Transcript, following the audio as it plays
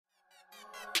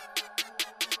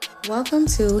Welcome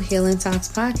to Healing Talks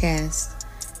Podcast.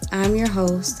 I'm your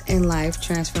host and life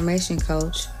transformation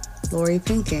coach, Laurie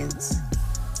Pinkins.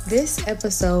 This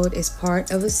episode is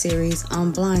part of a series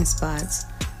on blind spots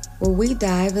where we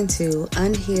dive into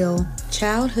unhealed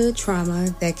childhood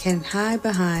trauma that can hide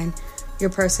behind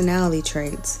your personality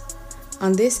traits.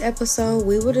 On this episode,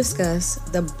 we will discuss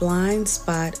the blind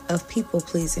spot of people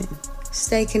pleasing.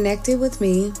 Stay connected with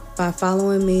me by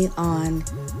following me on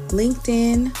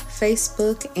LinkedIn,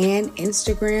 Facebook, and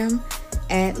Instagram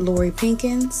at Laurie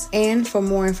Pinkins. And for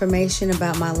more information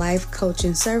about my life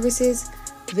coaching services,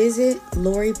 visit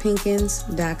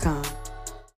lauriepinkins.com.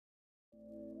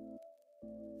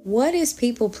 What is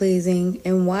people pleasing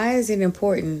and why is it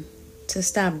important to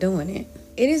stop doing it?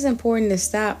 It is important to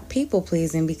stop people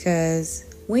pleasing because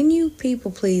when you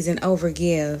people please and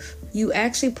overgive, you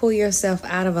actually pull yourself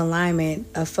out of alignment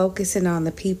of focusing on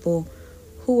the people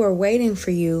who are waiting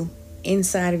for you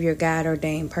inside of your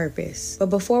God-ordained purpose. But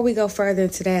before we go further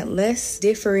into that, let's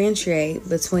differentiate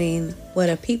between what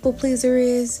a people pleaser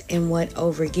is and what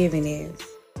overgiving is.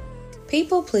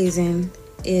 People pleasing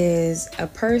is a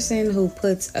person who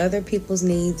puts other people's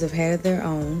needs ahead of their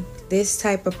own. This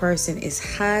type of person is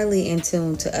highly in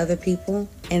tune to other people,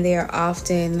 and they are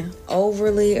often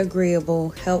overly agreeable,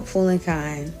 helpful, and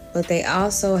kind, but they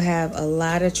also have a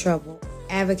lot of trouble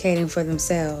advocating for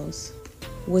themselves,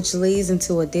 which leads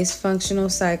into a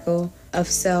dysfunctional cycle of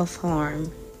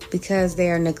self-harm because they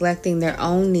are neglecting their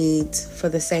own needs for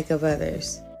the sake of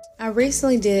others. I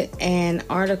recently did an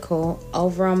article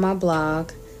over on my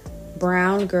blog,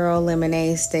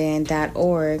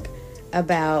 browngirllemonadestand.org,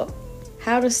 about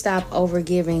how to stop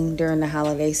overgiving during the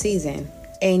holiday season.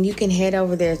 And you can head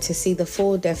over there to see the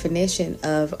full definition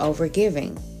of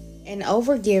overgiving. An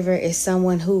overgiver is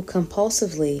someone who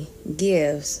compulsively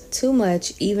gives too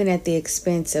much, even at the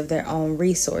expense of their own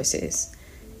resources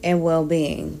and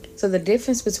well-being. So the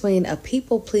difference between a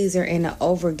people pleaser and an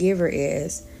overgiver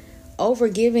is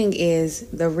overgiving is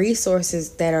the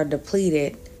resources that are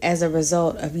depleted as a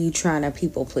result of you trying to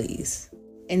people please.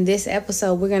 In this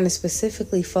episode, we're going to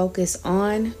specifically focus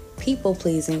on people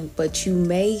pleasing, but you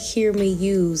may hear me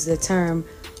use the term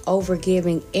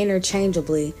overgiving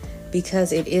interchangeably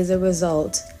because it is a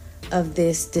result of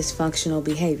this dysfunctional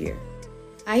behavior.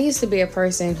 I used to be a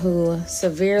person who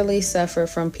severely suffered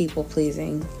from people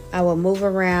pleasing. I would move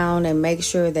around and make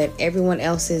sure that everyone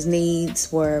else's needs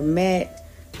were met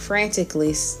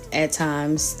frantically at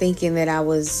times, thinking that I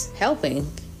was helping.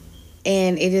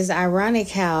 And it is ironic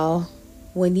how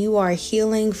when you are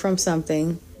healing from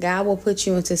something, God will put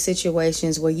you into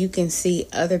situations where you can see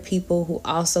other people who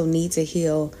also need to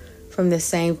heal from the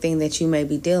same thing that you may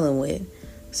be dealing with.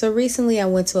 So recently I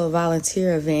went to a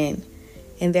volunteer event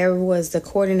and there was the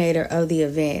coordinator of the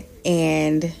event,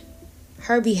 and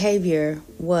her behavior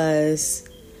was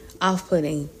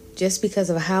off-putting just because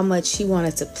of how much she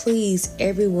wanted to please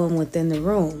everyone within the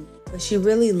room. But she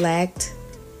really lacked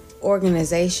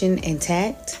organization and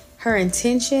tact. Her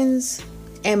intentions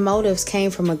and motives came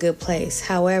from a good place.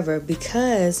 However,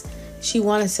 because she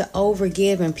wanted to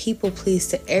overgive and people please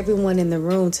to everyone in the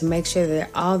room to make sure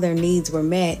that all their needs were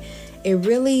met, it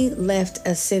really left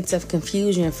a sense of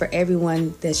confusion for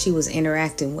everyone that she was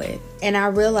interacting with. And I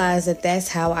realized that that's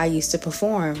how I used to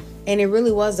perform. And it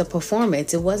really was a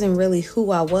performance. It wasn't really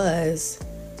who I was.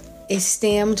 It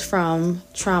stemmed from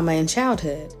trauma in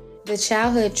childhood. The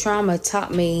childhood trauma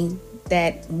taught me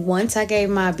that once I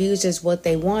gave my abusers what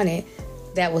they wanted,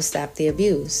 that would stop the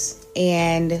abuse.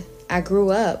 And I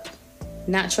grew up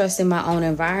not trusting my own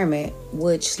environment,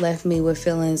 which left me with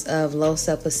feelings of low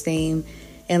self-esteem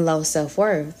and low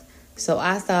self-worth. So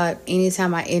I thought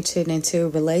anytime I entered into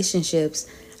relationships,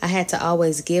 I had to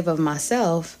always give of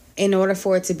myself in order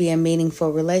for it to be a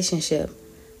meaningful relationship.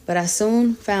 But I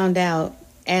soon found out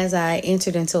as I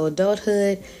entered into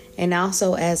adulthood and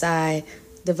also as I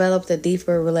developed a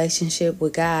deeper relationship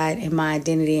with God and my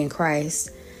identity in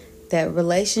Christ, that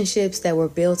relationships that were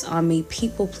built on me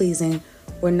people-pleasing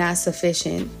were not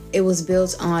sufficient. It was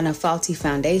built on a faulty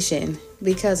foundation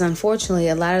because unfortunately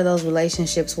a lot of those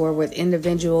relationships were with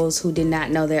individuals who did not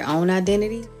know their own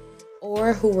identity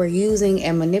or who were using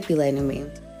and manipulating me.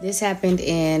 This happened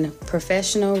in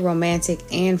professional, romantic,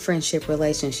 and friendship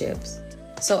relationships.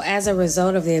 So as a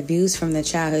result of the abuse from the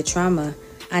childhood trauma,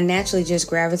 I naturally just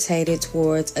gravitated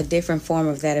towards a different form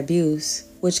of that abuse,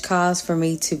 which caused for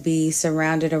me to be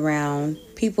surrounded around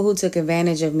people who took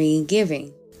advantage of me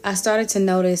giving. I started to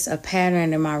notice a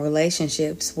pattern in my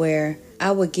relationships where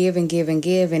I would give and give and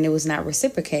give and it was not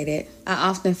reciprocated. I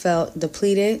often felt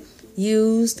depleted,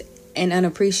 used, and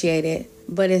unappreciated.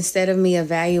 But instead of me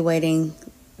evaluating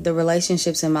the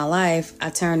relationships in my life,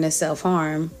 I turned to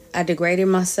self-harm. I degraded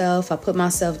myself. I put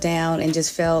myself down and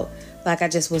just felt like I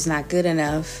just was not good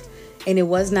enough. And it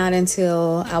was not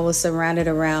until I was surrounded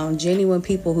around genuine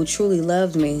people who truly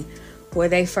loved me where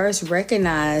they first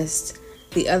recognized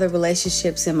the other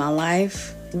relationships in my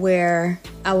life where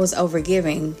I was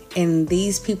overgiving. And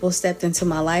these people stepped into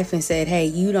my life and said, hey,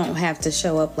 you don't have to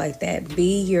show up like that.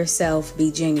 Be yourself,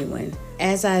 be genuine.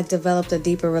 As I developed a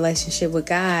deeper relationship with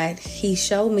God, He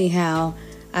showed me how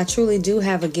I truly do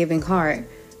have a giving heart,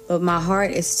 but my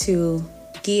heart is to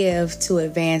give to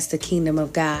advance the kingdom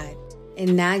of God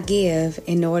and not give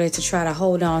in order to try to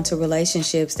hold on to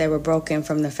relationships that were broken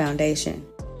from the foundation.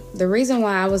 The reason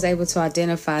why I was able to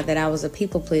identify that I was a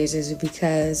people pleaser is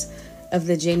because of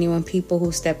the genuine people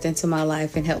who stepped into my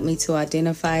life and helped me to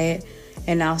identify it,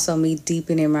 and also me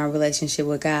deepening my relationship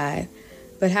with God.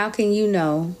 But how can you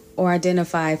know or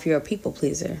identify if you're a people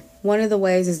pleaser? One of the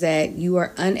ways is that you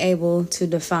are unable to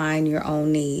define your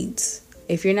own needs.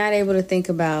 If you're not able to think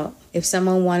about if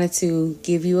someone wanted to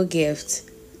give you a gift,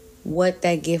 what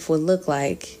that gift would look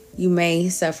like, you may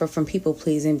suffer from people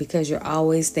pleasing because you're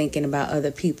always thinking about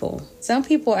other people. Some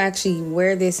people actually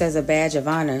wear this as a badge of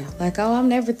honor. Like, oh, I'm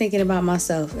never thinking about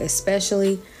myself,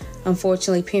 especially,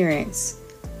 unfortunately, parents.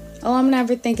 Oh, I'm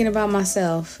never thinking about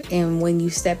myself. And when you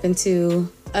step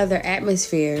into other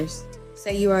atmospheres,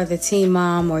 say you are the teen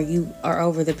mom, or you are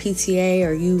over the PTA,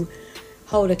 or you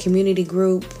hold a community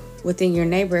group within your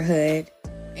neighborhood,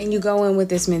 and you go in with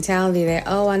this mentality that,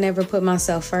 oh, I never put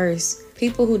myself first,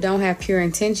 people who don't have pure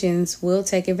intentions will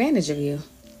take advantage of you.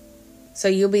 So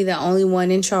you'll be the only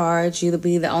one in charge. You'll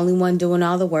be the only one doing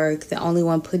all the work, the only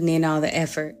one putting in all the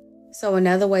effort. So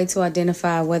another way to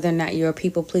identify whether or not you're a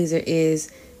people pleaser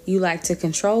is you like to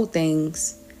control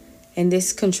things. And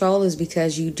this control is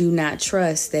because you do not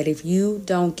trust that if you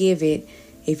don't give it,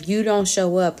 if you don't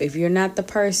show up, if you're not the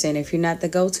person, if you're not the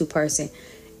go-to person,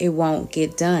 it won't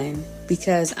get done.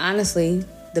 Because honestly,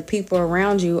 the people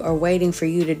around you are waiting for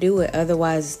you to do it.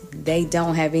 Otherwise, they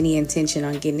don't have any intention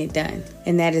on getting it done.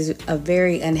 And that is a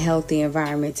very unhealthy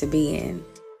environment to be in.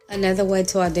 Another way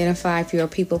to identify if you're a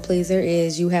people pleaser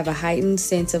is you have a heightened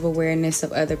sense of awareness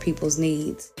of other people's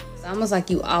needs. It's almost like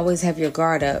you always have your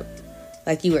guard up,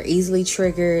 like you are easily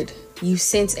triggered. You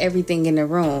sense everything in the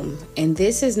room. And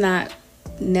this is not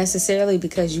necessarily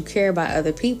because you care about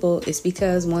other people. It's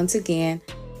because, once again,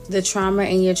 the trauma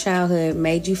in your childhood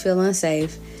made you feel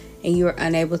unsafe and you are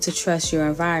unable to trust your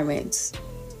environments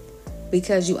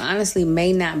because you honestly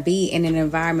may not be in an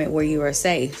environment where you are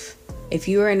safe. If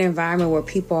you're in an environment where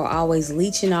people are always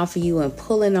leeching off of you and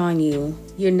pulling on you,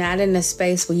 you're not in a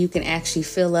space where you can actually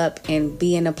fill up and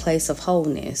be in a place of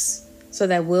wholeness. So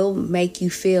that will make you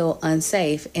feel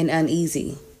unsafe and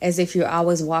uneasy, as if you're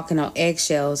always walking on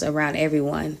eggshells around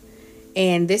everyone.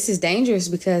 And this is dangerous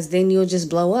because then you'll just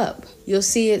blow up. You'll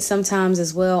see it sometimes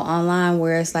as well online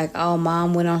where it's like, oh,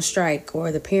 mom went on strike,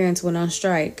 or the parents went on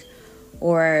strike,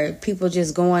 or people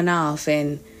just going off.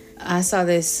 And I saw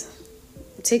this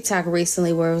TikTok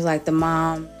recently where it was like the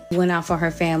mom went off on her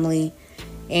family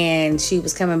and she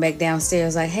was coming back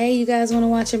downstairs like, hey, you guys want to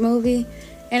watch a movie?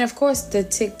 And of course, the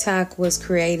TikTok was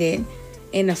created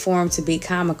in a form to be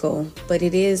comical, but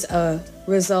it is a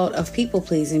result of people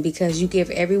pleasing because you give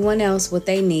everyone else what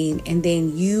they need and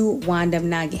then you wind up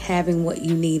not having what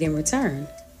you need in return.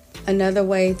 Another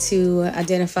way to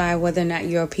identify whether or not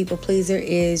you're a people pleaser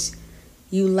is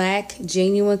you lack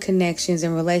genuine connections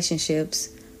and relationships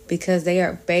because they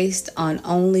are based on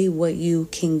only what you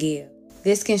can give.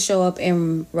 This can show up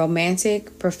in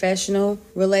romantic, professional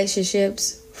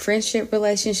relationships, friendship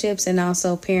relationships, and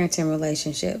also parenting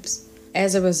relationships.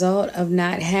 As a result of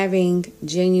not having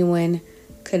genuine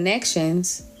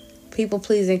connections, people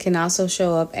pleasing can also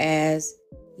show up as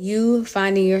you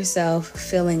finding yourself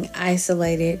feeling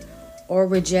isolated or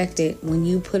rejected when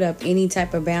you put up any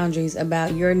type of boundaries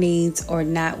about your needs or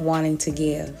not wanting to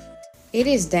give. It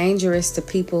is dangerous to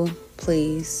people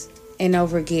please and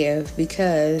overgive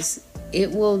because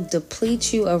it will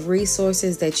deplete you of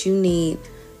resources that you need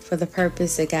for the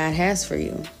purpose that God has for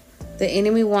you. The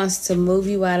enemy wants to move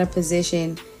you out of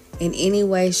position in any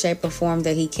way, shape, or form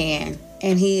that he can.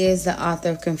 And he is the author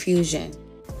of confusion.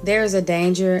 There is a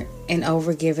danger in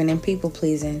overgiving and people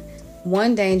pleasing.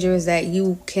 One danger is that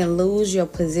you can lose your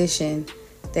position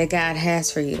that God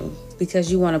has for you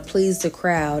because you want to please the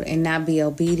crowd and not be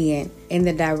obedient in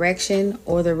the direction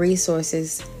or the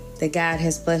resources that God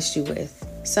has blessed you with.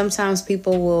 Sometimes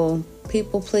people will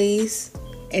people please,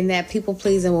 and that people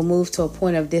pleasing will move to a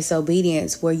point of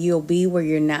disobedience where you'll be where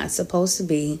you're not supposed to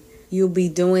be. You'll be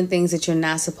doing things that you're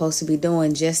not supposed to be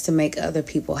doing just to make other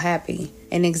people happy.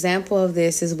 An example of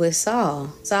this is with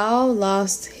Saul. Saul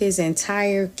lost his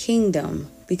entire kingdom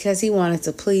because he wanted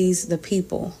to please the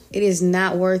people. It is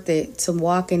not worth it to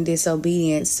walk in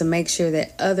disobedience to make sure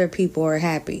that other people are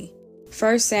happy.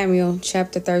 1 Samuel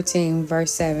chapter 13,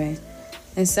 verse 7.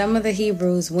 And some of the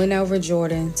Hebrews went over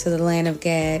Jordan to the land of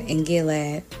Gad and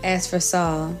Gilead. As for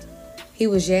Saul, he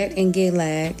was yet in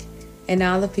Gilead, and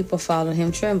all the people followed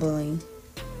him trembling.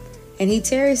 And he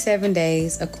tarried 7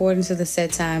 days, according to the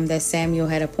set time that Samuel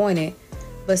had appointed.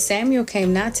 But Samuel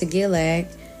came not to Gilead,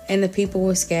 and the people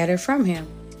were scattered from him.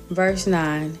 Verse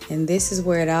 9, and this is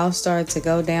where it all started to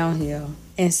go downhill.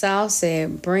 And Saul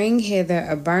said, Bring hither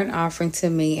a burnt offering to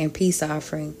me and peace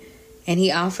offering. And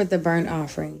he offered the burnt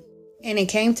offering. And it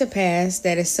came to pass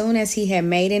that as soon as he had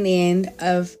made an end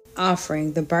of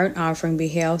offering the burnt offering,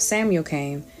 behold, Samuel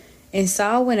came. And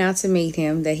Saul went out to meet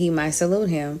him, that he might salute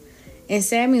him. And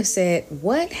Samuel said,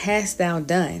 What hast thou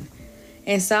done?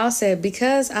 And Saul said,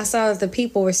 Because I saw that the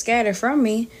people were scattered from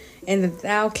me, and that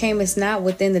thou camest not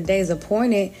within the days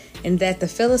appointed, and that the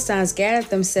Philistines gathered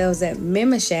themselves at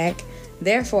Mimeshach.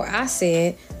 Therefore I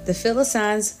said, The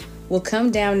Philistines will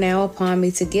come down now upon me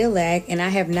to Gilead, and I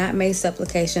have not made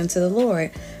supplication to the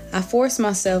Lord. I forced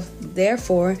myself,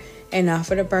 therefore, and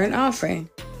offered a burnt offering.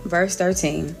 Verse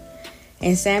 13.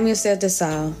 And Samuel said to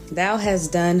Saul, Thou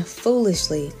hast done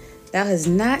foolishly. Thou hast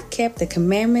not kept the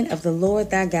commandment of the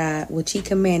Lord thy God, which he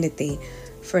commanded thee.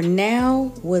 For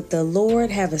now would the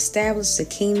Lord have established the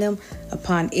kingdom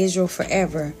upon Israel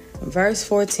forever. Verse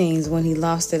 14 is when he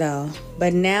lost it all.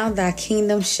 But now thy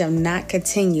kingdom shall not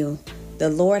continue. The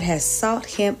Lord has sought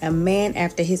him a man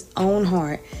after his own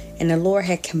heart, and the Lord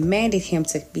had commanded him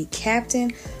to be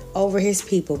captain over his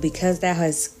people, because thou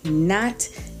hast not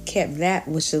kept that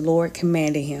which the Lord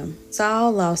commanded him.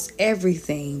 Saul lost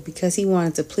everything because he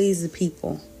wanted to please the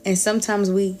people. And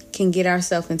sometimes we can get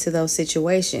ourselves into those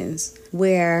situations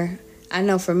where, I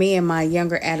know for me in my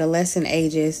younger adolescent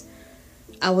ages,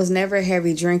 I was never a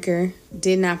heavy drinker,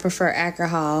 did not prefer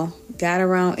alcohol, got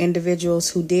around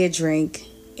individuals who did drink,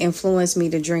 influenced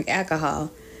me to drink alcohol,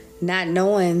 not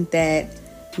knowing that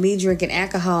me drinking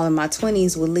alcohol in my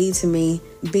 20s would lead to me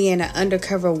being an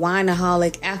undercover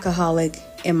wineaholic, alcoholic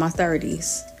in my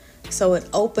 30s. So it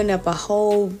opened up a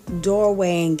whole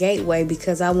doorway and gateway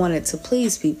because I wanted to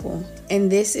please people. And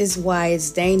this is why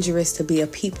it's dangerous to be a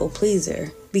people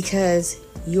pleaser, because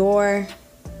your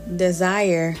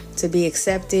desire to be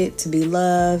accepted, to be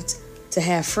loved, to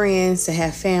have friends, to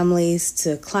have families,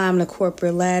 to climb the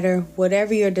corporate ladder,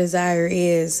 whatever your desire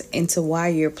is into why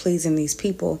you're pleasing these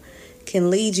people can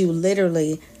lead you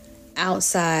literally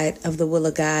outside of the will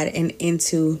of God and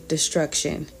into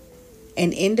destruction.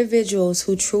 And individuals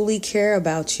who truly care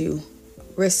about you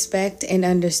respect and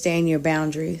understand your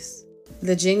boundaries.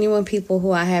 The genuine people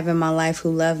who I have in my life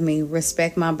who love me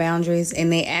respect my boundaries, and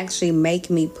they actually make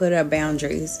me put up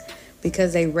boundaries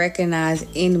because they recognize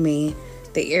in me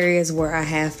the areas where I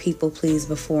have people pleased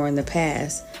before in the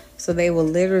past. So they will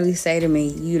literally say to me,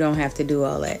 you don't have to do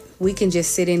all that. We can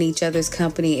just sit in each other's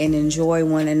company and enjoy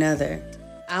one another.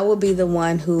 I would be the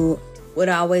one who would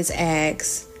always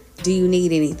ask, do you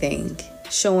need anything?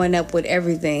 Showing up with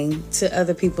everything to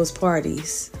other people's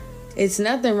parties. It's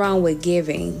nothing wrong with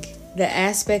giving. The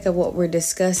aspect of what we're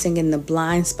discussing in the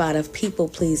blind spot of people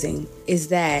pleasing is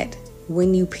that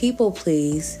when you people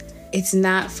please, it's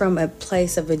not from a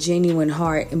place of a genuine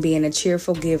heart and being a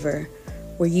cheerful giver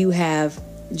where you have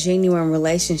genuine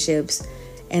relationships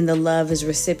and the love is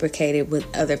reciprocated with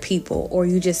other people, or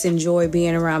you just enjoy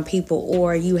being around people,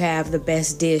 or you have the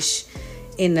best dish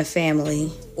in the family,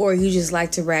 or you just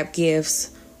like to wrap gifts,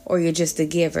 or you're just a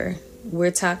giver.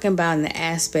 We're talking about in the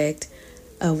aspect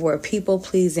of where people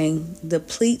pleasing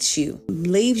depletes you,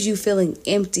 leaves you feeling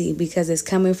empty because it's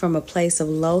coming from a place of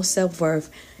low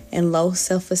self-worth and low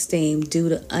self-esteem due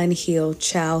to unhealed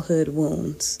childhood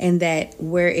wounds, and that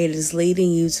where it is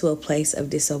leading you to a place of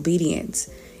disobedience.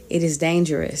 It is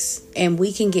dangerous, and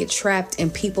we can get trapped in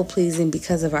people pleasing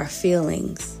because of our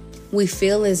feelings. We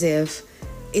feel as if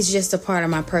it's just a part of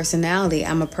my personality.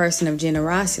 I'm a person of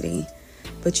generosity.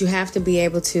 But you have to be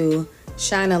able to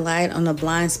shine a light on the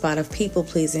blind spot of people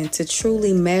pleasing to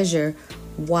truly measure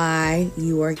why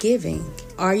you are giving.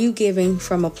 Are you giving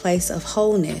from a place of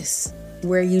wholeness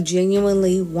where you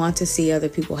genuinely want to see other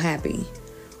people happy?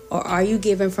 Or are you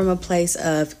giving from a place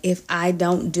of, if I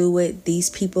don't do it, these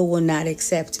people will not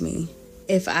accept me.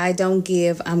 If I don't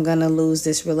give, I'm going to lose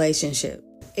this relationship.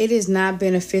 It is not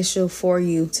beneficial for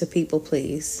you to people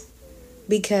please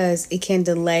because it can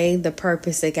delay the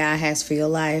purpose that God has for your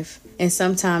life and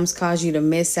sometimes cause you to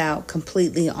miss out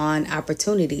completely on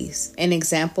opportunities. An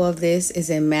example of this is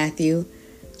in Matthew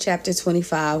chapter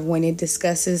 25 when it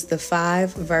discusses the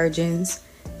 5 virgins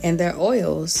and their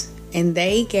oils. and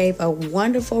they gave a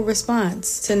wonderful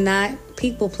response to not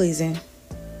people pleasing.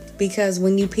 Because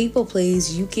when you people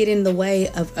please, you get in the way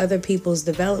of other people's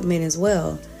development as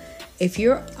well. If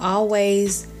you're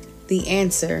always the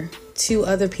answer to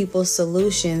other people's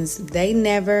solutions, they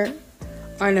never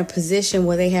are in a position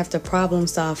where they have to problem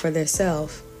solve for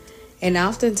themselves. And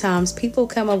oftentimes people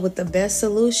come up with the best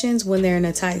solutions when they're in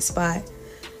a tight spot.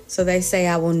 So they say,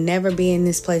 I will never be in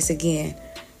this place again.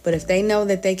 But if they know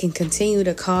that they can continue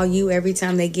to call you every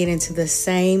time they get into the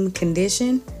same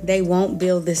condition, they won't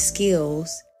build the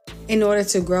skills in order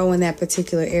to grow in that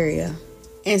particular area.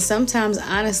 And sometimes,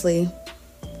 honestly,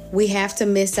 we have to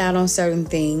miss out on certain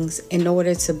things in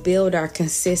order to build our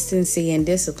consistency and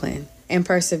discipline and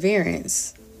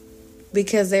perseverance,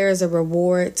 because there is a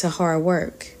reward to hard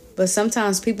work. But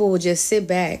sometimes people will just sit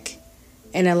back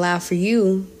and allow for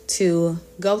you to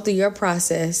go through your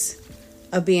process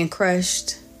of being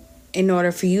crushed in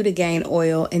order for you to gain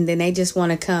oil, and then they just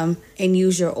want to come and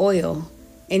use your oil.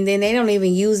 And then they don't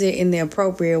even use it in the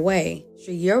appropriate way.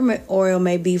 Your oil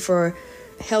may be for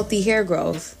healthy hair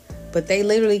growth, but they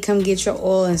literally come get your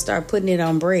oil and start putting it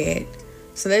on bread.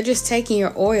 So they're just taking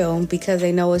your oil because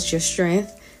they know it's your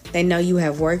strength. They know you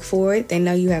have worked for it. They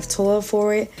know you have toiled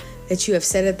for it, that you have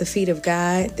sat at the feet of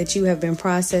God, that you have been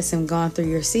processed and gone through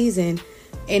your season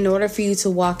in order for you to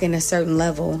walk in a certain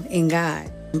level in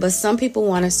God. But some people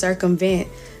want to circumvent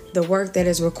the work that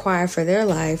is required for their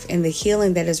life and the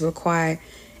healing that is required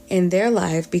in their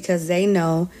life because they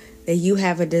know that you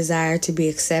have a desire to be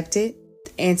accepted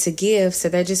and to give. So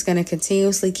they're just going to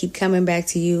continuously keep coming back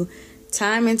to you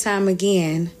time and time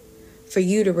again for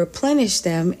you to replenish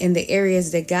them in the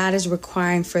areas that God is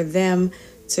requiring for them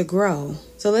to grow.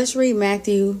 So let's read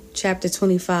Matthew chapter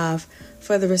 25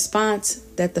 for the response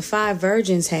that the 5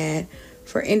 virgins had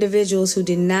for individuals who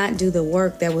did not do the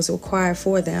work that was required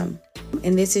for them.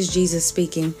 And this is Jesus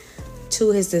speaking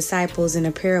to his disciples in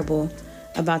a parable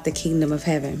about the kingdom of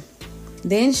heaven.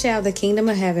 Then shall the kingdom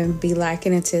of heaven be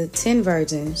likened unto 10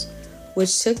 virgins,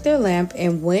 which took their lamp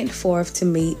and went forth to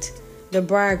meet the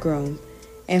bridegroom.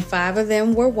 And 5 of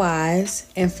them were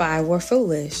wise, and 5 were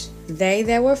foolish. They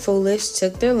that were foolish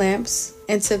took their lamps,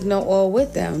 and took no oil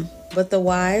with them. But the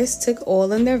wise took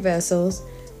oil in their vessels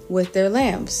with their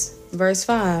lamps. Verse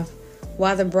 5.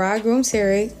 While the bridegroom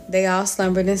tarried, they all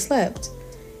slumbered and slept.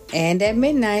 And at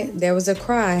midnight there was a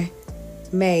cry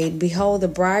made, Behold, the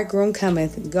bridegroom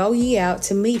cometh, go ye out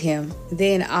to meet him.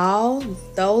 Then all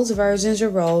those virgins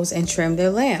arose and trimmed their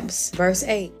lamps. Verse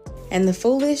 8. And the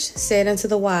foolish said unto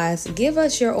the wise, Give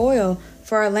us your oil,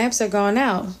 for our lamps are gone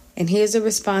out. And here's a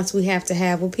response we have to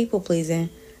have with people pleasing,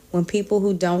 when people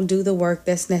who don't do the work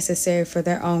that's necessary for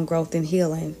their own growth and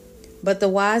healing. But the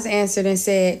wise answered and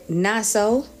said, Not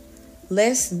so,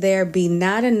 lest there be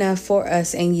not enough for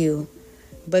us and you.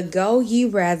 But go ye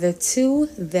rather to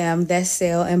them that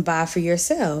sell and buy for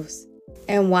yourselves.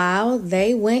 And while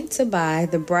they went to buy,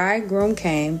 the bridegroom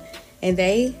came, and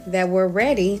they that were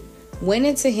ready went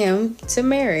into him to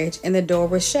marriage, and the door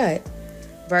was shut.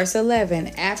 Verse 11.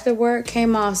 Afterward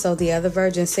came also the other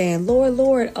virgins, saying, Lord,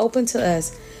 Lord, open to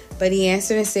us. But he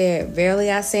answered and said,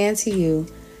 Verily I say unto you,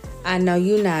 I know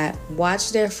you not.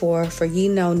 Watch therefore, for ye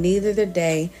know neither the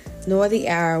day nor the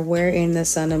hour wherein the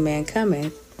Son of Man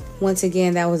cometh. Once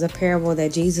again, that was a parable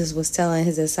that Jesus was telling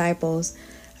his disciples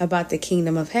about the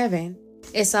kingdom of heaven.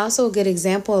 It's also a good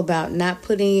example about not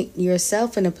putting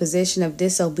yourself in a position of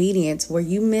disobedience where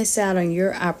you miss out on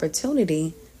your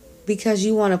opportunity because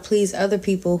you want to please other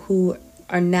people who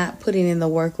are not putting in the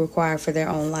work required for their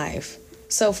own life.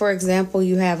 So, for example,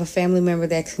 you have a family member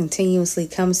that continuously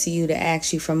comes to you to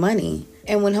ask you for money.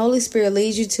 And when Holy Spirit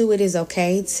leads you to, it is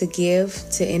okay to give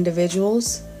to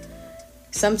individuals.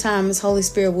 Sometimes Holy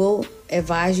Spirit will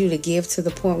advise you to give to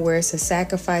the point where it's a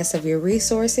sacrifice of your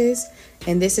resources,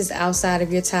 and this is outside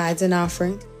of your tithes and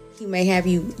offering. He may have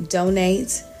you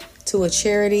donate to a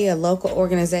charity, a local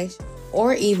organization,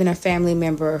 or even a family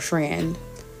member or friend.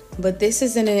 But this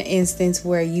isn't an instance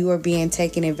where you are being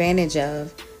taken advantage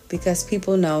of because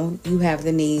people know you have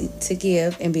the need to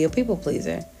give and be a people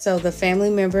pleaser. So the family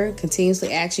member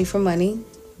continuously asks you for money,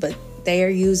 but they are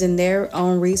using their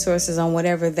own resources on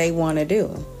whatever they want to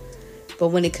do. But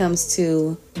when it comes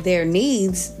to their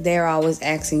needs, they're always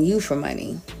asking you for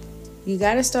money. You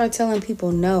got to start telling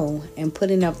people no and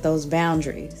putting up those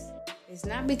boundaries. It's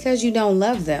not because you don't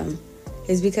love them.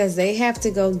 It's because they have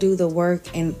to go do the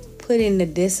work and put in the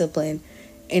discipline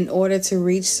in order to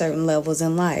reach certain levels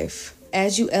in life.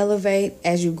 As you elevate,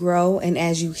 as you grow, and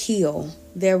as you heal,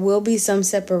 there will be some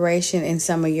separation in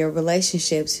some of your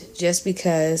relationships just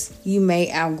because you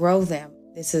may outgrow them.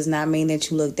 This does not mean that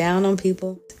you look down on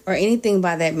people or anything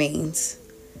by that means.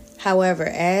 However,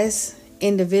 as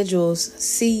individuals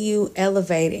see you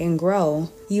elevate and grow,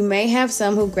 you may have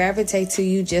some who gravitate to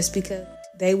you just because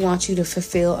they want you to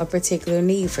fulfill a particular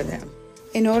need for them.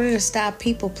 In order to stop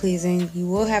people pleasing, you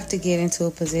will have to get into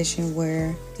a position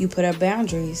where you put up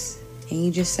boundaries and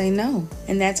you just say no.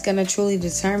 And that's going to truly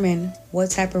determine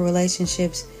what type of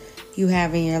relationships you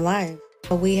have in your life.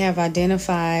 We have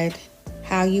identified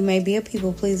how you may be a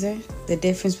people pleaser, the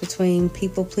difference between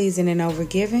people pleasing and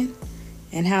overgiving,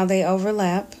 and how they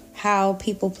overlap, how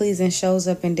people pleasing shows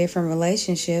up in different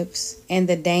relationships, and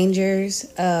the dangers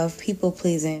of people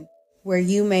pleasing, where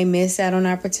you may miss out on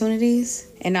opportunities,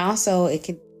 and also it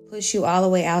can push you all the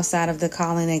way outside of the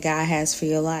calling that God has for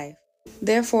your life.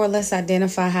 Therefore, let's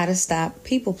identify how to stop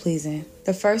people pleasing.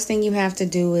 The first thing you have to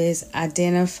do is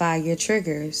identify your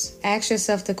triggers. Ask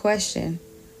yourself the question,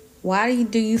 why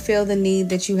do you feel the need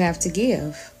that you have to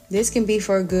give? This can be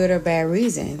for a good or bad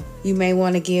reason. You may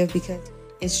want to give because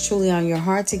it's truly on your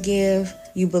heart to give.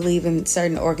 You believe in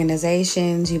certain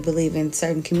organizations, you believe in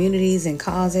certain communities and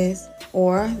causes.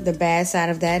 Or the bad side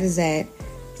of that is that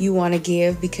you want to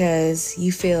give because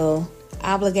you feel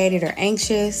obligated or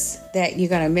anxious that you're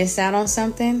going to miss out on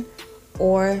something,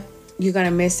 or you're going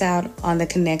to miss out on the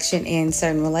connection in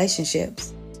certain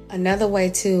relationships. Another way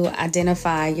to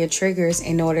identify your triggers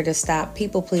in order to stop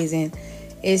people pleasing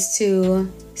is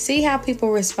to see how people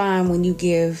respond when you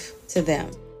give to them.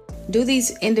 Do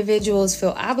these individuals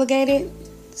feel obligated?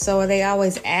 So are they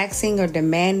always asking or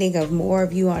demanding of more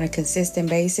of you on a consistent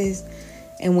basis?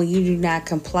 And when you do not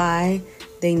comply,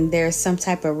 then there's some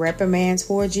type of reprimand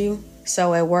towards you.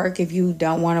 So at work, if you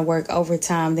don't want to work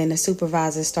overtime, then the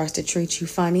supervisor starts to treat you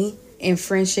funny. In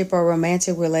friendship or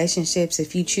romantic relationships,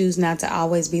 if you choose not to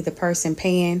always be the person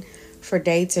paying for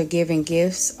dates or giving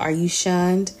gifts, are you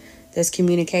shunned? Does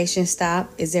communication stop?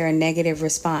 Is there a negative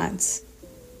response?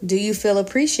 Do you feel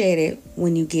appreciated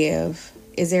when you give?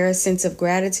 Is there a sense of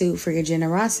gratitude for your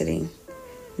generosity?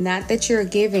 Not that you're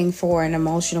giving for an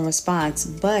emotional response,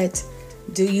 but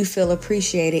do you feel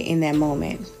appreciated in that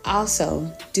moment?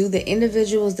 Also, do the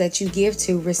individuals that you give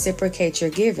to reciprocate your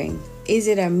giving? Is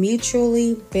it a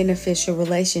mutually beneficial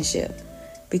relationship?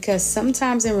 Because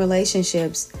sometimes in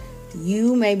relationships,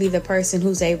 you may be the person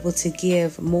who's able to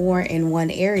give more in one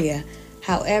area.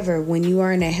 However, when you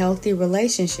are in a healthy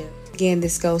relationship, again,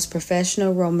 this goes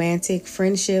professional, romantic,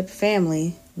 friendship,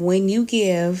 family, when you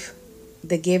give,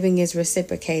 the giving is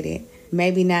reciprocated.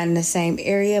 Maybe not in the same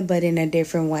area, but in a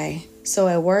different way. So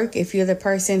at work, if you're the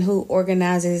person who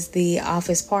organizes the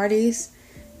office parties,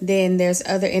 then there's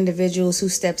other individuals who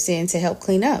steps in to help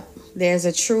clean up. There's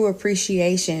a true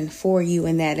appreciation for you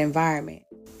in that environment.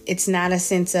 It's not a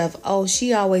sense of, oh,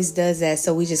 she always does that,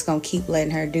 so we just gonna keep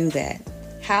letting her do that.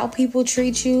 How people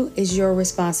treat you is your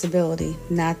responsibility,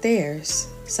 not theirs.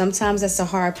 Sometimes that's a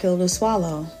hard pill to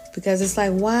swallow because it's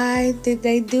like, why did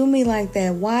they do me like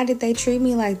that? Why did they treat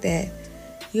me like that?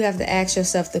 You have to ask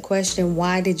yourself the question,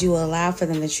 why did you allow for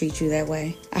them to treat you that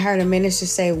way? I heard a minister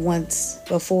say once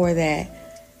before that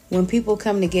when people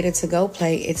come to get a to-go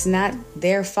plate, it's not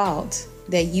their fault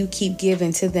that you keep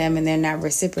giving to them and they're not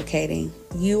reciprocating.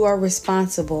 You are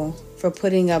responsible for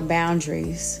putting up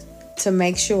boundaries to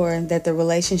make sure that the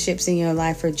relationships in your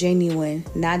life are genuine,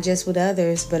 not just with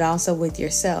others, but also with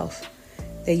yourself.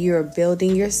 That you're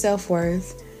building your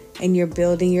self-worth and you're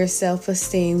building your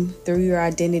self-esteem through your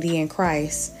identity in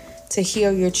Christ to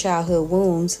heal your childhood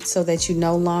wounds so that you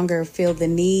no longer feel the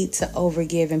need to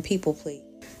overgive and people please.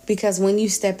 Because when you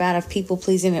step out of people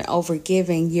pleasing and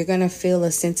overgiving, you're going to feel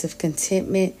a sense of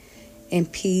contentment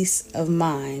and peace of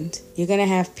mind. You're going to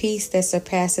have peace that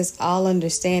surpasses all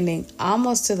understanding,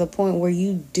 almost to the point where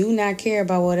you do not care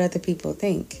about what other people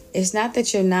think. It's not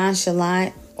that you're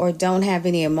nonchalant or don't have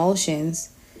any emotions.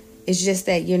 It's just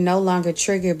that you're no longer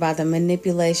triggered by the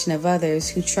manipulation of others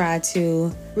who try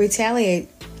to retaliate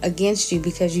against you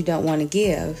because you don't want to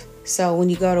give. So when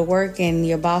you go to work and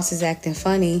your boss is acting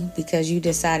funny because you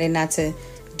decided not to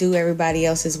do everybody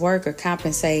else's work or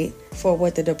compensate for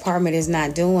what the department is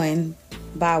not doing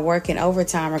by working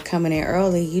overtime or coming in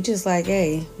early, you just like,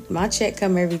 hey, my check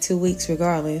come every 2 weeks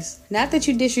regardless. Not that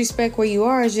you disrespect where you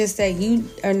are, it's just that you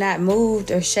are not moved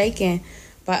or shaken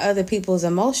by other people's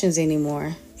emotions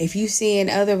anymore. If you see in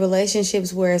other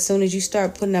relationships where as soon as you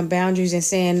start putting up boundaries and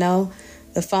saying no,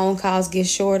 the phone calls get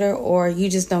shorter or you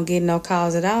just don't get no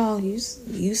calls at all,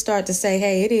 you start to say,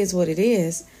 hey, it is what it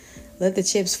is. Let the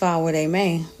chips fall where they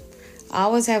may. I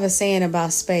always have a saying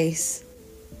about space.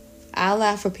 I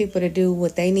allow for people to do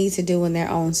what they need to do in their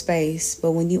own space.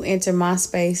 But when you enter my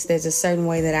space, there's a certain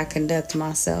way that I conduct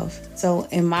myself. So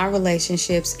in my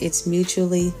relationships, it's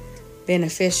mutually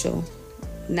beneficial.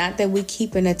 Not that we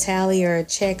keep a tally or a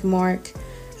check mark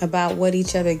about what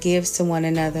each other gives to one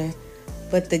another,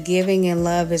 but the giving and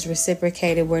love is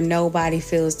reciprocated where nobody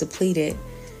feels depleted.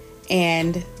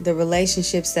 And the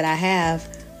relationships that I have,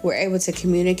 we're able to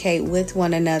communicate with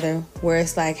one another where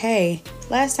it's like, hey,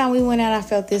 last time we went out, I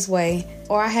felt this way,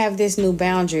 or I have this new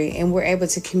boundary, and we're able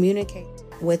to communicate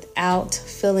without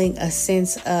feeling a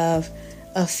sense of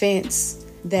offense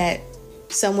that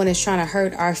someone is trying to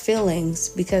hurt our feelings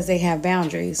because they have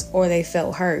boundaries or they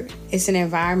felt hurt. It's an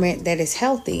environment that is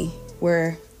healthy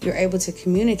where you're able to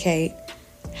communicate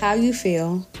how you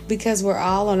feel because we're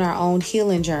all on our own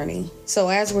healing journey. So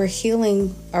as we're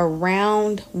healing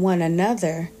around one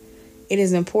another, it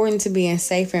is important to be in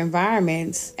safer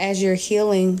environments as you're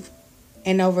healing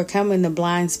and overcoming the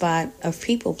blind spot of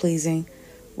people pleasing,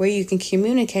 where you can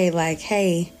communicate like,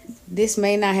 hey, this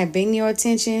may not have been your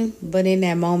attention, but in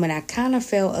that moment, I kind of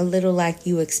felt a little like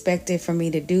you expected for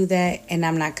me to do that, and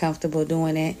I'm not comfortable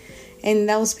doing it. And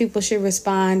those people should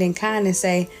respond and kind of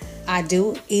say, I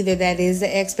do. Either that is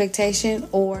the expectation,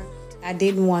 or I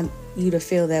didn't want you to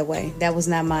feel that way. That was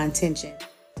not my intention.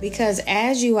 Because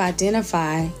as you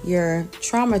identify your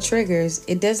trauma triggers,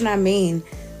 it does not mean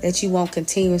that you won't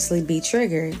continuously be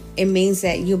triggered. It means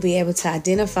that you'll be able to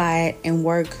identify it and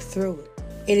work through it.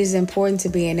 It is important to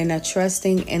be in a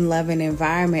trusting and loving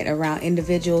environment around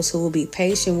individuals who will be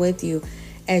patient with you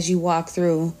as you walk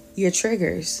through your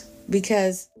triggers.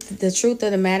 Because the truth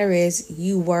of the matter is,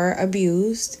 you were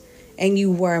abused and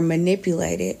you were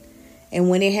manipulated. And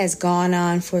when it has gone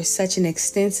on for such an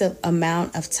extensive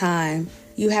amount of time,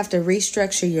 you have to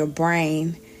restructure your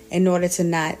brain in order to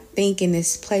not think in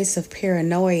this place of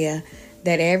paranoia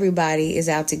that everybody is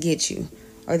out to get you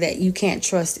or that you can't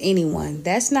trust anyone.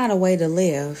 That's not a way to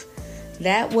live.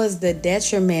 That was the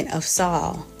detriment of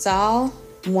Saul. Saul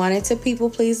wanted to people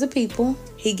please the people.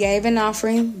 He gave an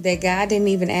offering that God didn't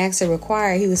even ask or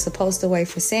require. He was supposed to wait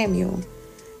for Samuel.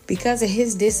 Because of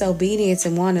his disobedience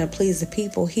and wanting to please the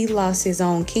people, he lost his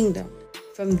own kingdom.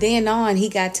 From then on, he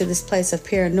got to this place of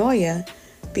paranoia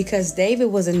because David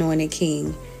was anointed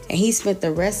king, and he spent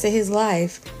the rest of his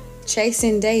life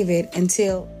chasing David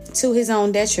until to his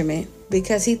own detriment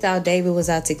because he thought David was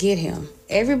out to get him.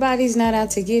 Everybody's not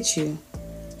out to get you.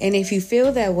 And if you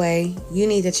feel that way, you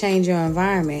need to change your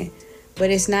environment. But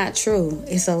it's not true.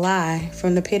 It's a lie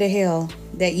from the pit of hell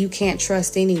that you can't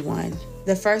trust anyone.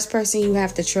 The first person you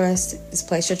have to trust is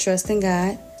place your trust in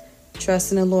God.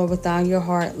 Trust in the Lord with all your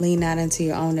heart. Lean not into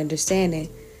your own understanding.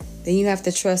 Then you have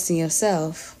to trust in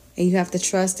yourself. And you have to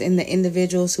trust in the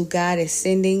individuals who God is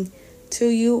sending to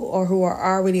you or who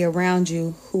are already around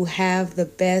you who have the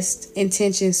best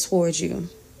intentions towards you.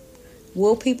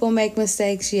 Will people make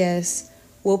mistakes? Yes.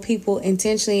 Will people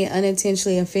intentionally and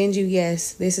unintentionally offend you?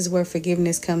 Yes. This is where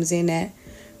forgiveness comes in at.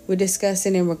 We're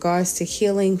discussing in regards to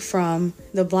healing from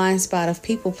the blind spot of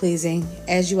people pleasing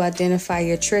as you identify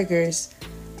your triggers,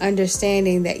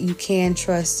 understanding that you can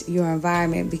trust your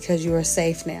environment because you are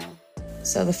safe now.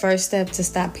 So the first step to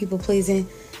stop people pleasing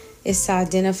is to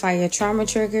identify your trauma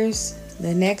triggers.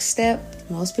 The next step,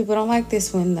 most people don't like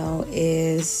this one though,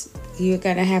 is you're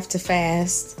going to have to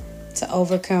fast to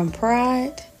overcome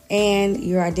pride and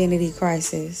your identity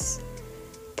crisis.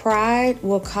 Pride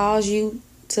will cause you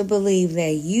to believe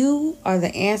that you are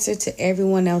the answer to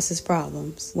everyone else's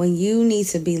problems when you need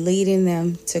to be leading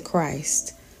them to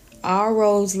Christ. Our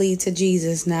roads lead to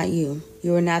Jesus, not you.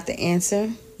 You are not the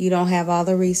answer. You don't have all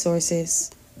the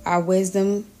resources. Our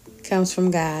wisdom comes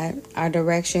from God, our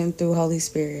direction through Holy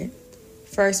Spirit.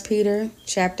 1 Peter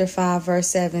chapter 5 verse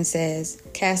 7 says,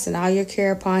 casting all your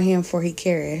care upon him, for he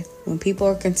careth. When people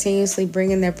are continuously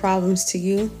bringing their problems to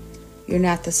you, you're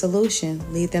not the solution.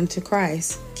 Lead them to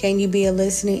Christ. Can you be a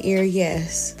listening ear?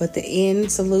 Yes. But the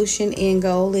end solution, end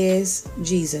goal is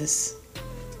Jesus.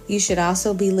 You should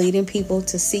also be leading people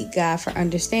to seek God for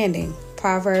understanding.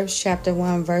 Proverbs chapter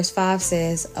 1 verse 5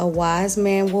 says, a wise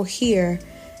man will hear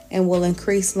and will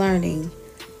increase learning.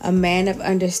 A man of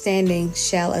understanding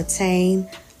shall attain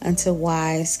unto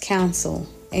wise counsel.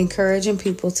 Encouraging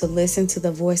people to listen to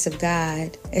the voice of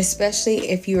God,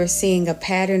 especially if you are seeing a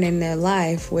pattern in their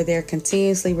life where they're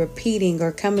continuously repeating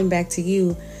or coming back to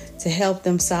you to help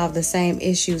them solve the same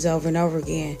issues over and over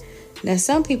again. Now,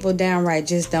 some people downright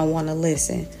just don't want to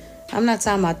listen. I'm not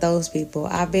talking about those people.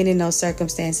 I've been in those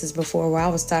circumstances before where I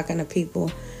was talking to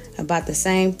people about the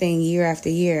same thing year after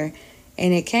year.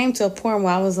 And it came to a point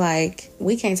where I was like,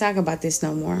 we can't talk about this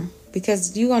no more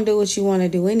because you're going to do what you want to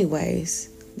do anyways.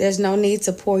 There's no need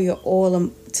to pour your oil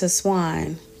to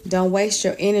swine. Don't waste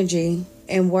your energy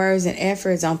and words and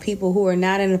efforts on people who are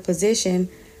not in a position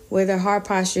where their heart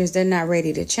posture is they're not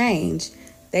ready to change.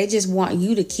 They just want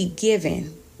you to keep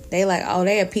giving. They like, oh,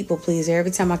 they a people pleaser.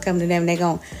 Every time I come to them, they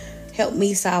going to help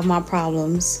me solve my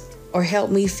problems, or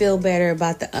help me feel better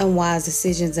about the unwise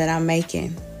decisions that I'm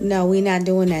making. No, we're not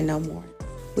doing that no more.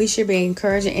 We should be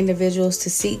encouraging individuals to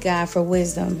seek God for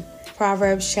wisdom.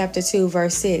 Proverbs chapter 2,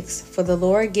 verse 6, "For the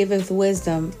Lord giveth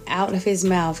wisdom, out of his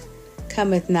mouth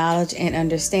cometh knowledge and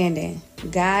understanding."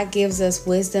 God gives us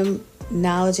wisdom,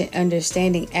 knowledge, and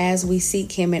understanding as we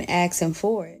seek him and ask him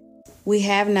for it. We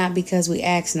have not because we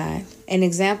ask not. An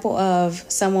example of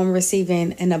someone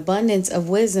receiving an abundance of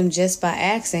wisdom just by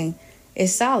asking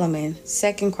is Solomon,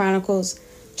 2 Chronicles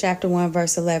chapter 1,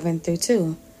 verse 11 through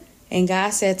 2. "And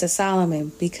God said to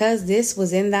Solomon, Because this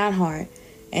was in thine heart,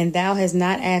 and thou hast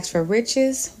not asked for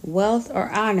riches, wealth,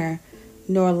 or honor,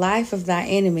 nor life of thy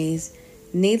enemies,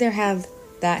 neither have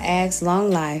thou asked long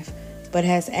life, but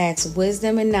hast asked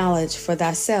wisdom and knowledge for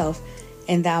thyself,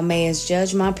 and thou mayest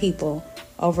judge my people,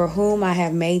 over whom I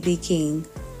have made thee king.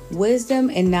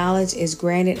 Wisdom and knowledge is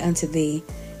granted unto thee,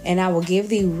 and I will give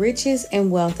thee riches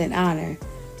and wealth and honor,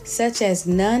 such as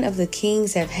none of the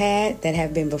kings have had that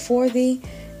have been before thee,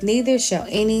 neither shall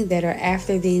any that are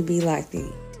after thee be like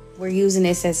thee." We're using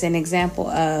this as an example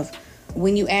of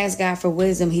when you ask God for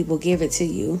wisdom, he will give it to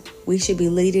you. We should be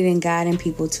leading and guiding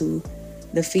people to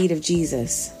the feet of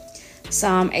Jesus.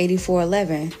 Psalm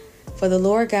 84:11, "For the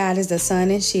Lord God is the sun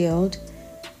and shield.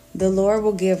 The Lord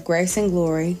will give grace and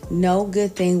glory. No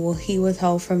good thing will he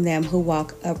withhold from them who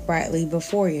walk uprightly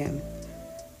before him."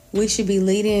 We should be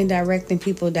leading and directing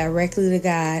people directly to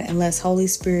God unless Holy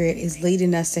Spirit is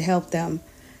leading us to help them.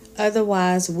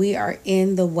 Otherwise, we are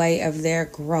in the way of their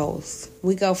growth.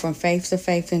 We go from faith to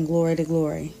faith and glory to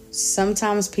glory.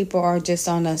 Sometimes people are just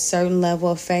on a certain level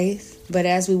of faith, but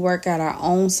as we work out our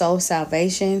own soul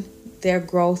salvation, their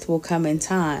growth will come in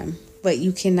time. But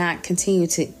you cannot continue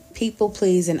to people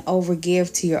please and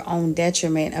overgive to your own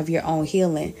detriment of your own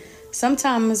healing.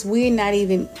 Sometimes we're not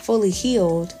even fully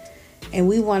healed, and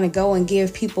we want to go and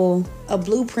give people a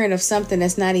blueprint of something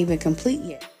that's not even complete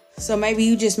yet. So maybe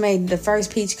you just made the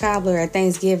first peach cobbler at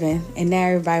Thanksgiving, and now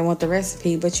everybody wants the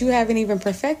recipe, but you haven't even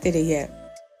perfected it yet.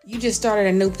 You just started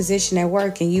a new position at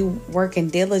work, and you working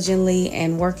diligently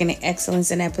and working in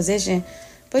excellence in that position,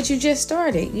 but you just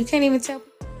started. You can't even tell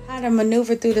how to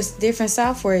maneuver through the different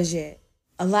softwares yet.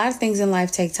 A lot of things in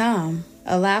life take time.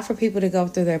 Allow for people to go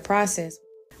through their process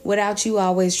without you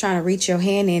always trying to reach your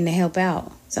hand in to help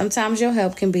out. Sometimes your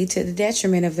help can be to the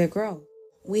detriment of their growth.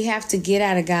 We have to get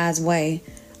out of God's way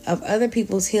of other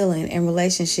people's healing and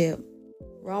relationship.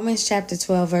 Romans chapter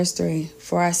 12, verse 3,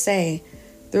 "For I say,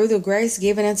 through the grace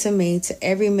given unto me, to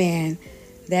every man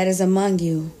that is among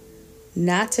you,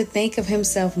 not to think of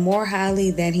himself more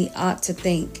highly than he ought to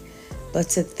think, but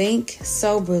to think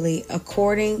soberly,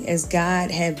 according as God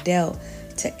hath dealt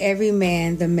to every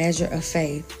man the measure of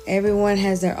faith." Everyone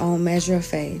has their own measure of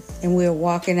faith, and we're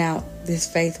walking out this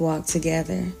faith walk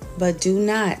together. But do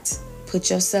not put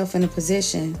yourself in a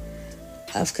position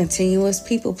of continuous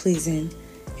people pleasing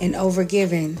and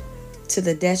overgiving to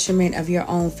the detriment of your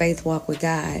own faith walk with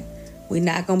God. We're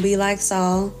not going to be like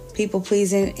Saul, people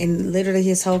pleasing and literally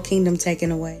his whole kingdom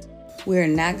taken away. We're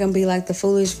not going to be like the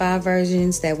foolish 5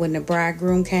 virgins that when the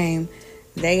bridegroom came,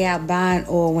 they out buying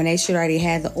oil when they should already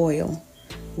had the oil.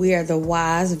 We are the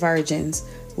wise virgins.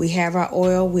 We have our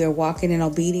oil, we are walking in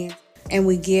obedience, and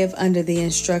we give under the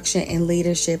instruction and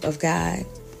leadership of God.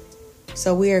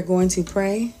 So we are going to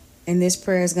pray, and this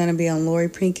prayer is going to be on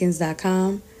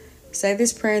lauriepinkins.com. Say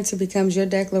this prayer until it becomes your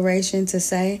declaration to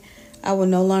say, "I will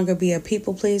no longer be a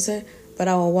people pleaser, but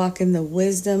I will walk in the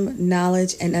wisdom,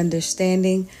 knowledge, and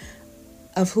understanding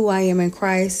of who I am in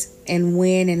Christ, and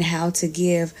when and how to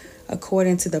give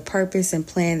according to the purpose and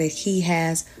plan that He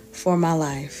has for my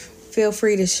life." Feel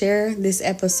free to share this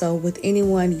episode with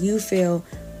anyone you feel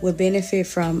would benefit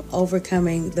from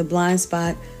overcoming the blind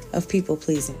spot of people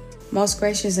pleasing. Most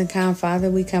gracious and kind Father,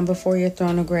 we come before your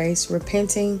throne of grace,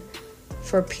 repenting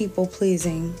for people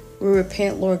pleasing. We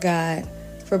repent, Lord God,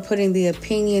 for putting the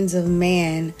opinions of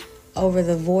man over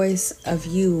the voice of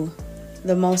you,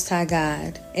 the Most High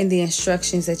God, and the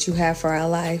instructions that you have for our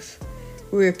life.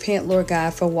 We repent, Lord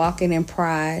God, for walking in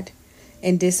pride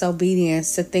and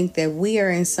disobedience to think that we are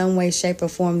in some way, shape, or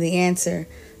form the answer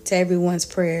to everyone's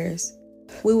prayers.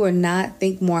 We will not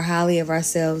think more highly of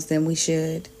ourselves than we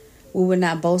should. We will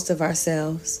not boast of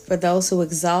ourselves. For those who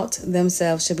exalt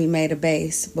themselves shall be made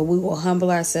abased, but we will humble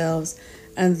ourselves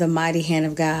under the mighty hand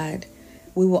of God.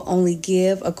 We will only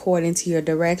give according to your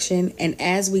direction, and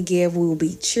as we give, we will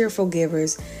be cheerful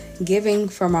givers, giving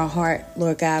from our heart,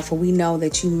 Lord God, for we know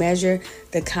that you measure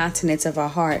the contents of our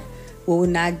heart. We will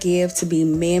not give to be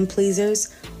men pleasers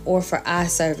or for eye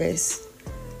service,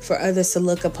 for others to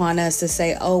look upon us to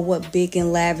say, "Oh, what big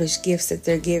and lavish gifts that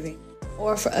they're giving,"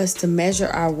 or for us to measure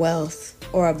our wealth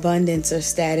or abundance or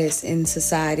status in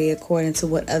society according to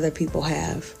what other people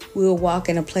have. We will walk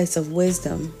in a place of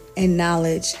wisdom and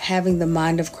knowledge, having the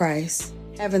mind of Christ,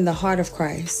 having the heart of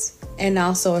Christ, and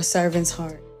also a servant's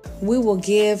heart. We will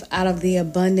give out of the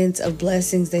abundance of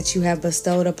blessings that you have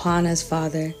bestowed upon us,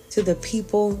 Father, to the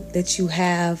people that you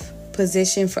have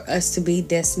positioned for us to be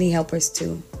destiny helpers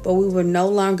to. But we will no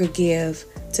longer give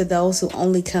to those who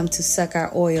only come to suck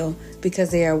our oil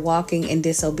because they are walking in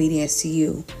disobedience to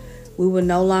you. We will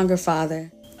no longer,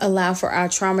 Father, allow for our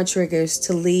trauma triggers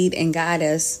to lead and guide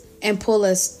us and pull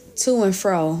us to and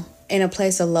fro in a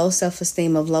place of low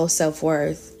self-esteem, of low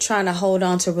self-worth, trying to hold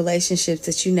on to relationships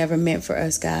that you never meant for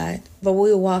us, God. But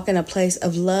we will walk in a place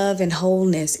of love and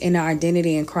wholeness in our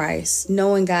identity in Christ,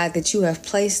 knowing, God, that you have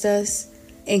placed us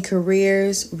in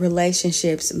careers,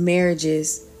 relationships,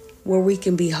 marriages, where we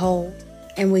can be whole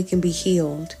and we can be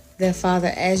healed. That,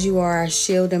 Father, as you are our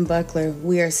shield and buckler,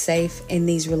 we are safe in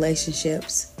these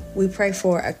relationships. We pray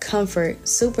for a comfort,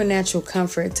 supernatural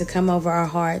comfort, to come over our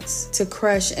hearts, to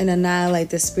crush and annihilate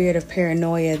the spirit of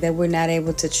paranoia that we're not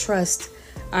able to trust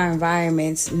our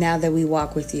environments now that we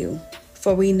walk with you.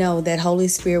 For we know that Holy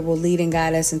Spirit will lead and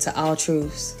guide us into all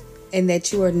truths, and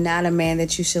that you are not a man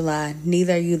that you shall lie,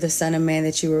 neither are you the son of man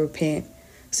that you will repent.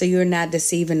 So you're not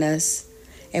deceiving us,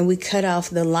 and we cut off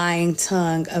the lying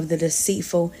tongue of the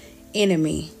deceitful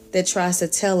enemy that tries to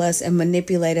tell us and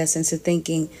manipulate us into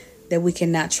thinking that we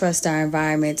cannot trust our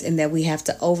environment and that we have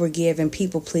to overgive and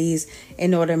people please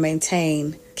in order to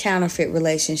maintain counterfeit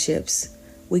relationships.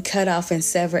 We cut off and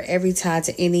sever every tie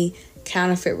to any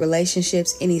counterfeit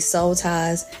relationships, any soul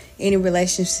ties, any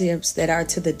relationships that are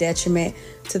to the detriment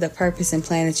to the purpose and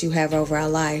plan that you have over our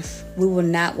life. We will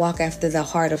not walk after the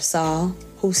heart of Saul,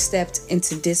 who stepped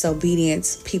into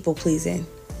disobedience, people pleasing.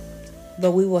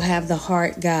 But we will have the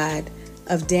heart, God,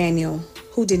 of Daniel,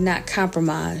 who did not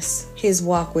compromise his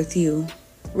walk with you,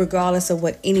 regardless of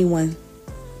what anyone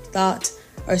thought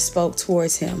or spoke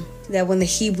towards him. That when the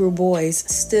Hebrew boys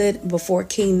stood before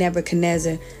King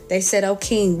Nebuchadnezzar, they said, "O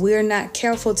King, we are not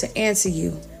careful to answer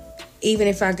you. Even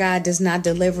if our God does not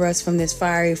deliver us from this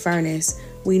fiery furnace,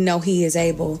 we know he is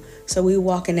able." So we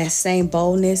walk in that same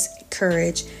boldness,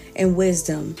 courage, and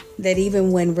wisdom, that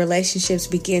even when relationships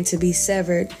begin to be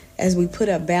severed, as we put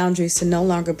up boundaries to no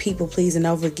longer people please and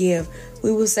overgive,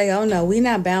 we will say, "Oh no, we're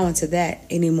not bowing to that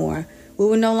anymore." We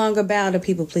will no longer bow to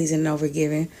people pleasing and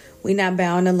overgiving. We're not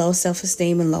bowing to low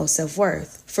self-esteem and low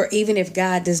self-worth. For even if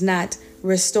God does not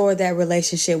restore that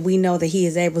relationship, we know that he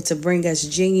is able to bring us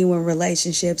genuine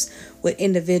relationships with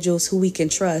individuals who we can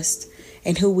trust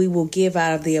and who we will give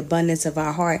out of the abundance of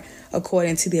our heart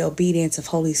according to the obedience of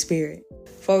Holy Spirit.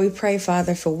 For we pray,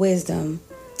 Father, for wisdom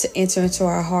to enter into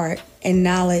our heart and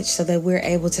knowledge so that we're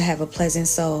able to have a pleasant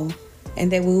soul,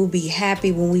 and that we will be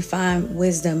happy when we find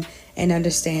wisdom and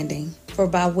understanding. For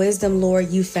by wisdom,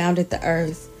 Lord, you founded the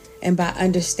earth, and by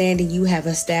understanding you have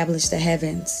established the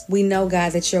heavens. We know,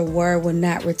 God, that your word will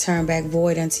not return back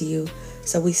void unto you.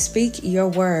 So we speak your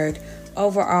word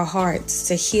over our hearts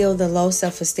to heal the low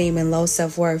self-esteem and low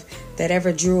self-worth that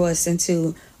ever drew us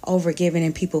into overgiving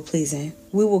and people pleasing.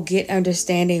 We will get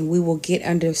understanding, and we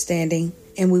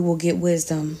will get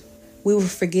wisdom. We will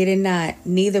forget it not,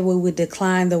 neither will we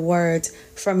decline the words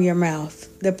from your mouth.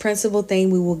 The principal thing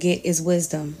we will get is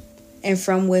wisdom, and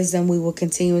from wisdom we will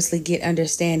continuously get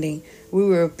understanding. We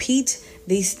will repeat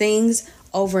these things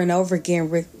over and over again,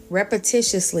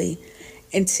 repetitiously,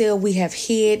 until we have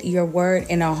hid your word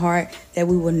in our heart, that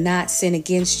we will not sin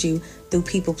against you through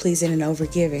people pleasing and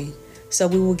overgiving. So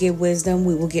we will get wisdom,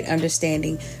 we will get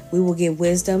understanding. We will get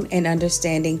wisdom and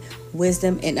understanding,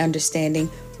 wisdom and understanding,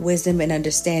 wisdom and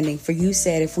understanding. For you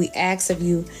said if we ask of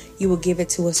you, you will give it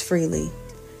to us freely.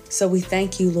 So we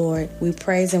thank you, Lord. We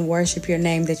praise and worship your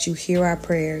name, that you hear our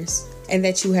prayers and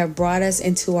that you have brought us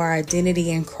into our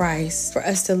identity in Christ for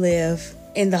us to live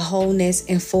in the wholeness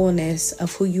and fullness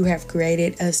of who you have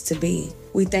created us to be.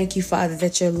 We thank you, Father,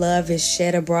 that your love is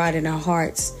shed abroad in our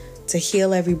hearts to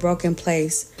heal every broken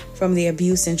place from the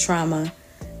abuse and trauma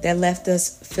that left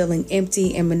us feeling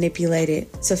empty and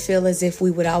manipulated, to feel as if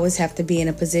we would always have to be in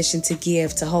a position to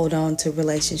give, to hold on to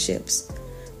relationships.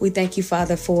 We thank you,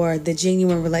 Father, for the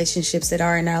genuine relationships that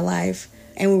are in our life.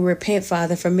 And we repent,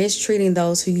 Father, for mistreating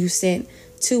those who you sent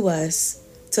to us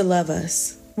to love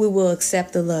us. We will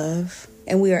accept the love,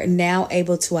 and we are now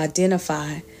able to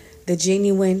identify the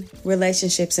genuine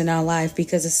relationships in our life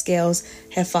because the scales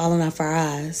have fallen off our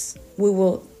eyes. We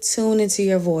will tune into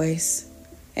your voice,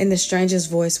 and the stranger's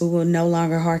voice we will no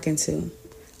longer hearken to.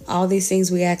 All these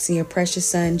things we ask in your precious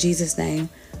Son, Jesus' name.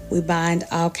 We bind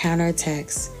all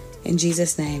counterattacks. In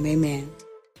Jesus' name, amen.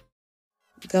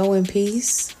 Go in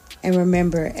peace. And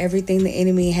remember, everything the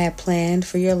enemy had planned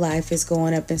for your life is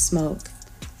going up in smoke.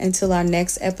 Until our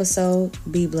next episode,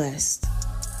 be blessed.